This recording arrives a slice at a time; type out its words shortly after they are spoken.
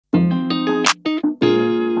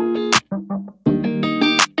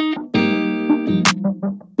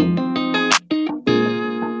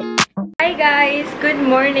good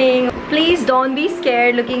morning. Please don't be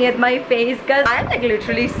scared looking at my face because I'm like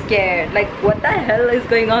literally scared. Like what the hell is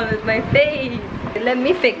going on with my face? Let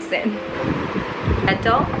me fix it.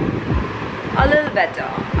 Better? A little better,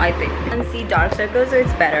 I think. I can see dark circles, so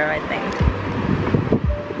it's better, I think.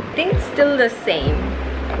 I think it's still the same.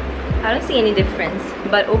 I don't see any difference,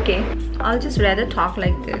 but okay. I'll just rather talk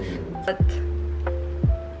like this. But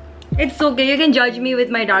it's okay, you can judge me with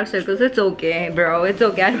my dark circles. It's okay, bro. It's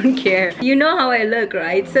okay, I don't care. You know how I look,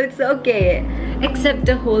 right? So it's okay. Accept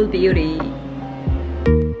the whole beauty.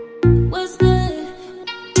 What's good?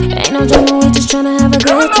 Ain't no drama, we just tryna have a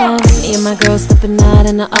good time. Me and my girls stepping out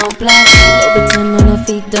in the all black. Little bit 10 on her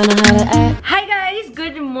feet, don't know how to act. Hi guys,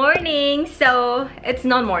 good morning. So it's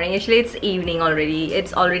not morning, actually it's evening already.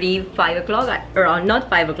 It's already 5 o'clock, around, not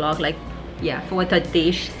 5 o'clock, like yeah,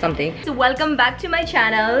 4:30ish something. So welcome back to my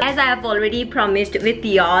channel. As I have already promised with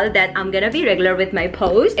y'all that I'm gonna be regular with my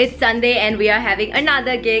posts. It's Sunday and we are having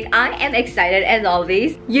another gig. I am excited as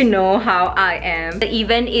always. You know how I am. The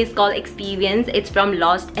event is called Experience. It's from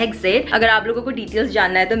Lost Exit. अगर आप लोगों को details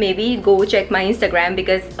जानना है तो maybe go check my Instagram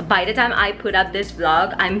because by the time I put up this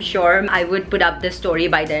vlog, I'm sure I would put up the story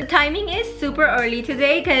by then. The timing is super early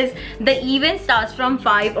today because the event starts from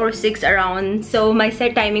 5 or 6 around. So my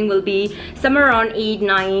set timing will be somewhere around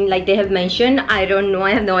 8-9 like they have mentioned. I don't know,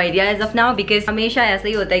 I have no idea as of now because हमेशा ऐसा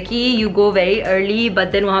ही होता है कि you go very early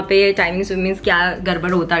but then वहाँ पे timing means क्या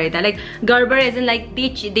गड़बड़ होता रहता है, like गड़बड़ as in like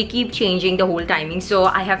they keep changing the whole timing. So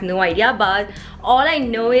I have no idea, but all I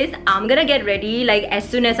know is I'm gonna get ready like as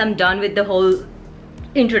soon as I'm done with the whole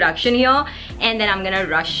introduction here, and then I'm gonna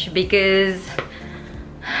rush because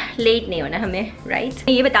late नहीं होना हमें, right?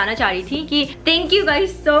 ये बताना चाह रही थी कि thank you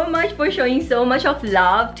guys so much for showing so much of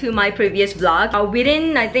love to my previous vlog.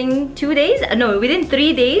 Within I think 2 days, no, within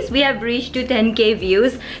 3 days we have reached to 10k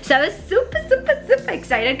views. So I was super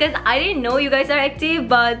excited because I didn't know you guys are active,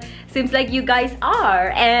 but seems like you guys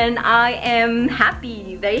are, and I am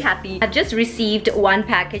happy, very happy. I've just received one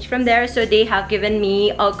package from there, so they have given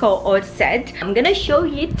me a cohort set. I'm gonna show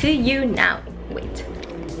it to you now. Wait,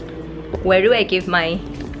 where do I give my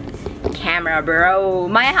camera, bro?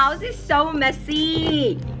 My house is so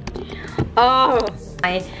messy. Oh,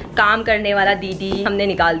 my काम करने वाला दीदी हमने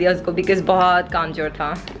निकाल दिया उसको because बहुत कामचोर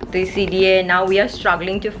था, तो इसीलिए now we are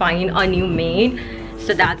struggling to find a new maid.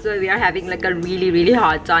 So that's why we are having like a really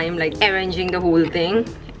hard time like arranging the whole thing.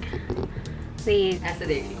 Please, ऐसे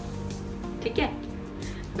देख लो, ठीक है?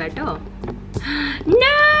 Better.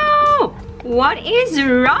 No! What is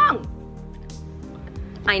wrong?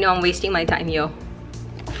 I know I'm wasting my time here.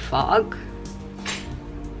 Fuck.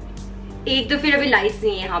 एक तो फिर अभी lights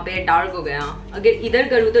नहीं है यहाँ पे, डार्क हो गया. अगर इधर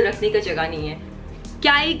करूँ तो रखने का जगह नहीं है.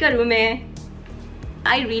 क्या ही करूँ मैं?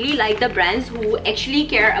 I really like the brands who actually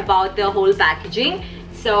care about the whole packaging.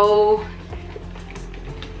 So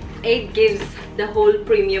it gives the whole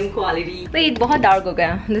premium quality. Wait, बहुत डार्क हो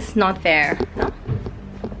गया. This is not fair. No?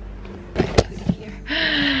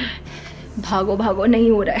 भागो भागो, नहीं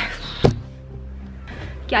हो रहा है.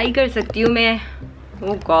 क्या ही कर सकती हूँ मैं?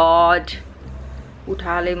 Oh God,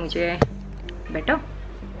 उठा ले मुझे. Better?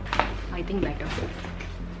 I think better.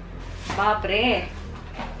 बाप रे,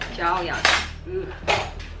 जाओ यार.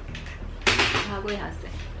 भागो यहाँ से.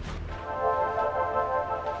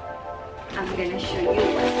 I'm gonna show you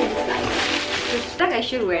what's inside. Looks like I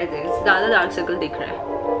should wear this. ज़्यादा dark circle दिख रहा है.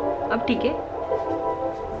 अब ठीक है?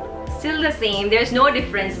 Still the same. There's no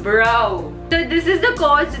difference, bro. So this is the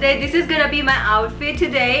course today. This is gonna be my outfit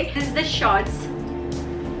today. This is the shorts.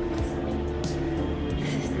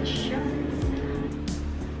 This is the shorts.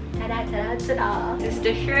 Ta-da, ta-da, ta-da. This is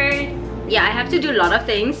the shirt. Yeah, I have to do a lot of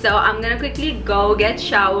things, so I'm gonna quickly go get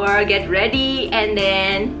shower, get ready, and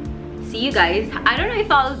then see you guys. I don't know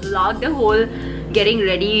if I'll vlog the whole getting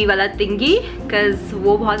ready wala thingy because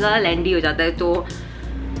वो बहुत ज़्यादा lengthy हो जाता है. तो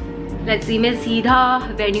let's see, मैं सीधा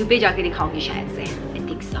venue पे जाके दिखाऊंगी शायद से. I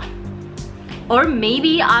think so. Or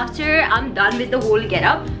maybe after I'm done with the whole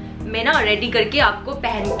getup, मैं ना ready करके आपको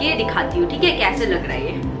पहन के दिखाती हूँ, ठीक है? कैसे लग रहा है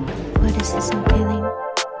ये? What is this I'm feeling?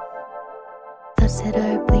 Thoughts that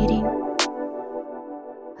are bleeding.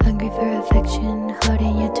 Hungry for affection, heart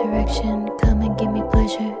in your direction. Come and give me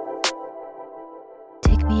pleasure.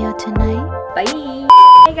 Take me out tonight. Bye.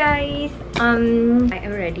 Hi guys. I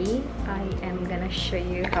am ready. I am gonna show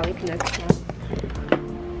you how it looks now.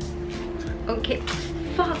 Okay.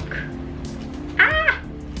 Fuck. Ah.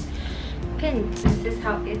 Okay. This is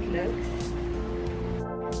how it looks.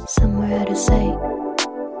 Somewhere out of sight.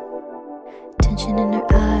 Tension in her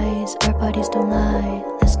eyes. Our bodies don't lie.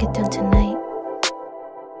 Let's get down tonight.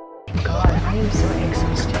 God, I am so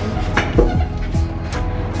exhausted.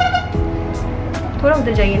 थोड़ा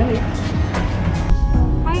उधर जाइए ना भैया.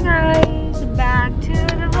 guys, back to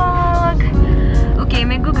the vlog. Okay,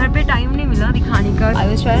 मेरे को घर पे time नहीं मिला दिखाने का. I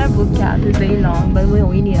was trying to book cab, it's very long, but वो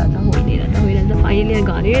हो ही नहीं रहा था. So finally I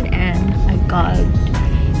got it and I got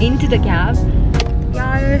into the cab.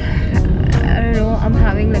 यार, I don't know, I'm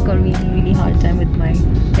having like a really hard time with my,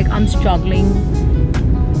 like I'm struggling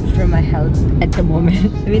for my health at the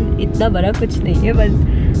moment. I mean, इतना बड़ा कुछ नहीं है,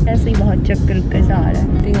 बस ऐसे ही बहुत चक्कर सा आ रहा है.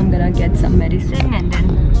 I think I'm gonna get some medicine and then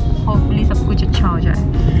hopefully सब कुछ अच्छा हो जाए.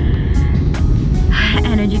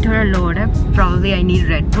 एनर्जी थोड़ा लो है. Probably I need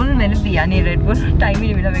Red Bull. मैंने पिया नहीं Red Bull. टाइम ही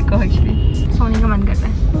नहीं मिला मेरे को actually. सोने का मन करता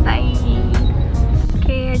है. Bye.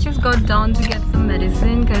 Okay, I just got down to get some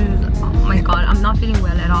medicine because oh my god, I'm not feeling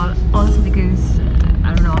well at all. Also because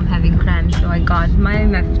I don't know, I'm having cramps. So I got my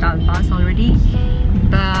Meftal pass already,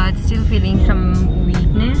 but still feeling some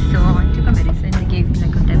weakness. So I took a medicine. They gave me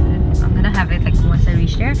like a tablet. I'm gonna have it like once I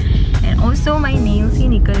reach there. And also my nails ही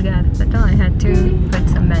निकल गया था. So I had to put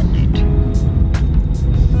some band-aid.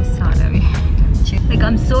 Like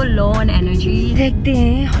I'm so low on energy. देखते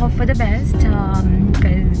हैं, hope for the best.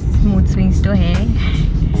 Cause mood swings तो है.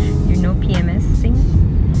 You know PMS thing.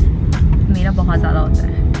 मेरा बहुत ज़्यादा होता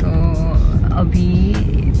है. तो अभी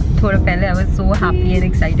थोड़ा पहले I was so happy and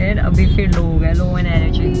excited. अभी फिर low हो गया, low on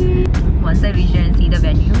energy. Once I reach there and see the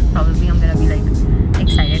venue, probably I'm gonna be like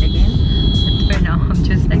excited again. But for now I'm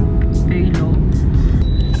just like very low.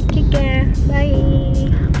 ठीक है, bye.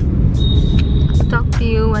 Talk to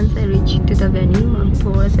you once I reach to the venue. I'm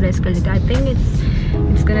थोड़ा सा rest कर लेते. I think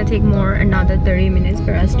it's gonna take more another 30 minutes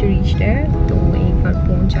for us to reach there. तो एक बार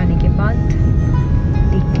पहुंच जाने के बाद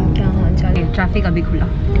देखते हैं क्या हाल चाल है. ट्रैफिक अभी खुला.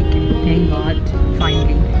 ठीक है. Thank God.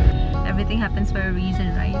 Finally. Everything happens for a reason,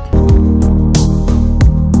 right?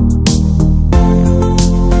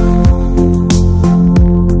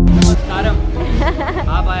 नमस्कारम.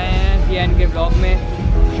 आप आए हैं Ziean के ब्लॉग में.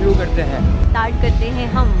 शुरू करते हैं. स्टार्ट करते हैं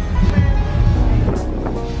हम.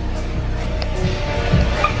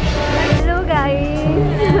 Hello guys.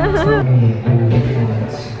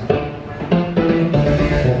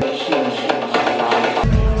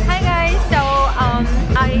 Hi guys. So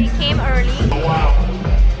I came early.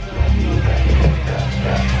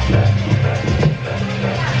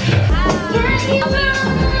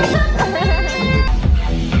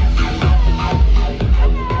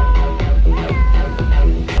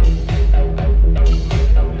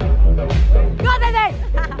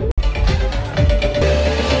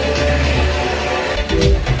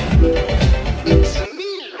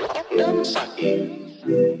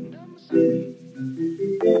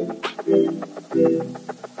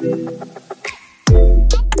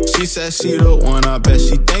 She said she the one, I bet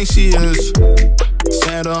she thinks she is.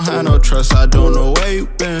 Saying don't have no trust, I don't know where you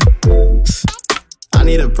been. I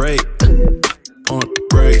need a break, on the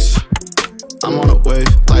brakes. I'm on a wave,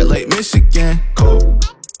 like Lake Michigan, cold.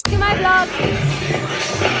 To my vlog.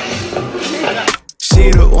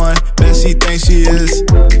 She the one, bet she thinks she is.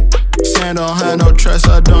 Saying don't have no trust,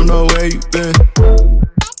 I don't know where you been.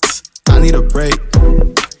 I need a break,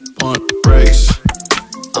 on the brakes.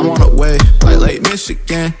 I'm on a wave, like Lake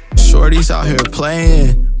Michigan. Shorties out here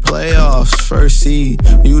playing, playoffs, first seed.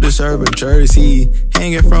 You deserve a jersey,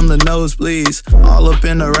 hanging from the nosebleeds. All up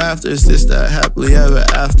in the rafters, this that happily ever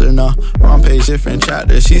after. Nah, wrong page, different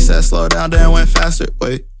chapter. She said slow down, then went faster.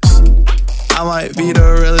 Wait, I might be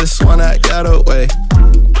the realest one that got away.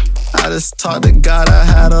 I just talked to God, I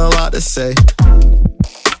had a lot to say.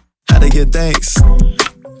 Had to get thanks,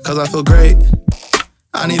 cause I feel great.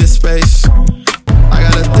 I need a space. I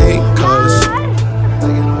gotta think, cause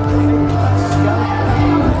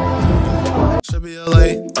should be a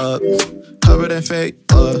late up, covered in fake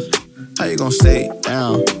love. How you gonna stay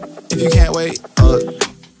down if you can't wait up?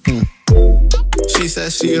 She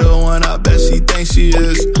said she the one, I bet she thinks she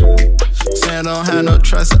is. Saying don't have no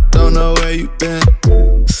trust, I don't know where you been.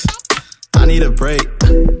 I need a break,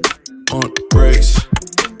 on the brakes.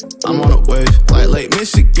 I'm on a wave, like Lake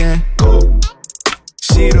Michigan, cold.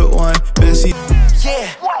 She the one, bet she. Yeah,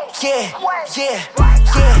 yeah, yeah,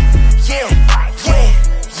 yeah, yeah, yeah, yeah.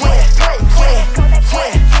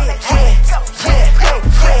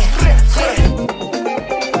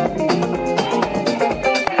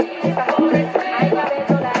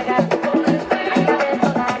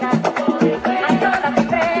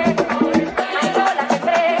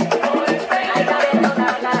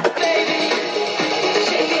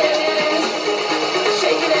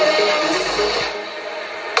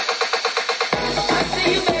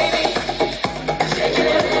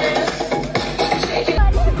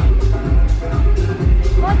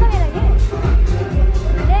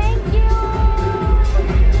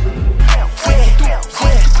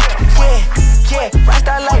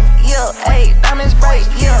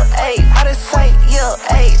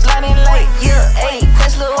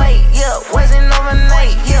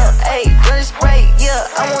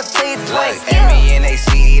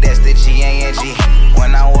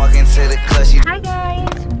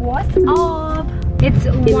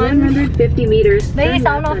 50 meters. Bhai,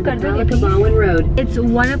 sound off kar do, please. It's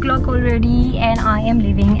 1 o'clock already and I am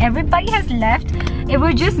leaving. Everybody has left. It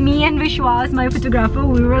was just me and Vishwas, my photographer.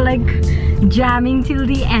 We were like jamming till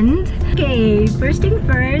the end. Okay, first thing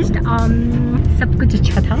first, sab kuch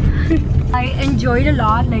acha tha. I enjoyed a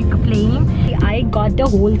lot, like playing. I got the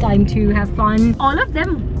whole time to have fun. All of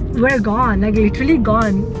them were gone, like literally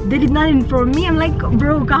gone. They did not inform me. I'm like,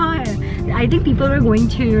 bro, kahan hai? I think people were going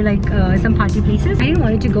to like some party places. I didn't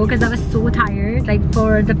want to go because I was so tired. Like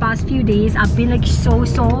for the past few days, I've been like so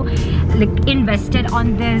like invested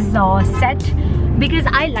on this set because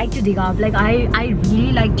I like to dig up. Like I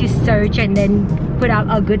really like to search and then put out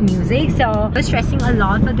a good music. So I was stressing a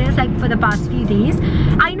lot for this, like for the past few days.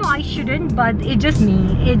 I know I shouldn't, but it's just me.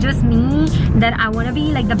 It's just me that I want to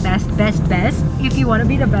be like the best. If you want to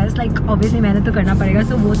be the best, like obviously मेहनत तो करना पड़ेगा.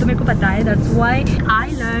 So वो तो मेरे को पता है. That's why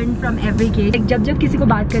I learn from every case. Like जब किसी को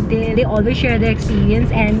बात करते हैं, they always share their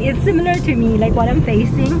experience and it's similar to me, like what I'm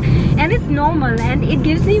facing, and it's normal and it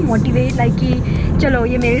gives me motivate, like कि चलो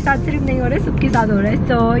ये मेरे साथ सिर्फ नहीं हो रहा है, सबके साथ हो रहा है.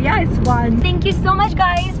 So yeah, it's fun. Thank you so much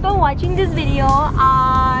guys for watching this video.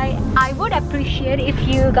 I would appreciate if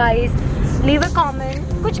you guys leave a comment.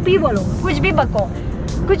 कुछ भी बोलो, कुछ भी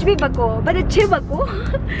बको, but अच्छे बको.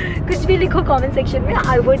 कुछ भी लिखो comment section में.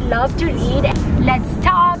 I would love to read. Let's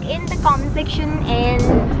talk in the comment section and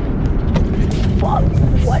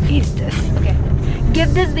what is this? Okay,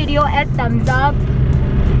 give this video a thumbs up,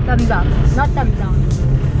 not thumbs down.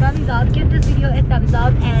 Thumbs up. Give this video a thumbs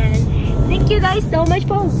up and thank you guys so much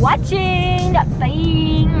for watching.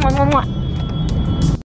 Bye.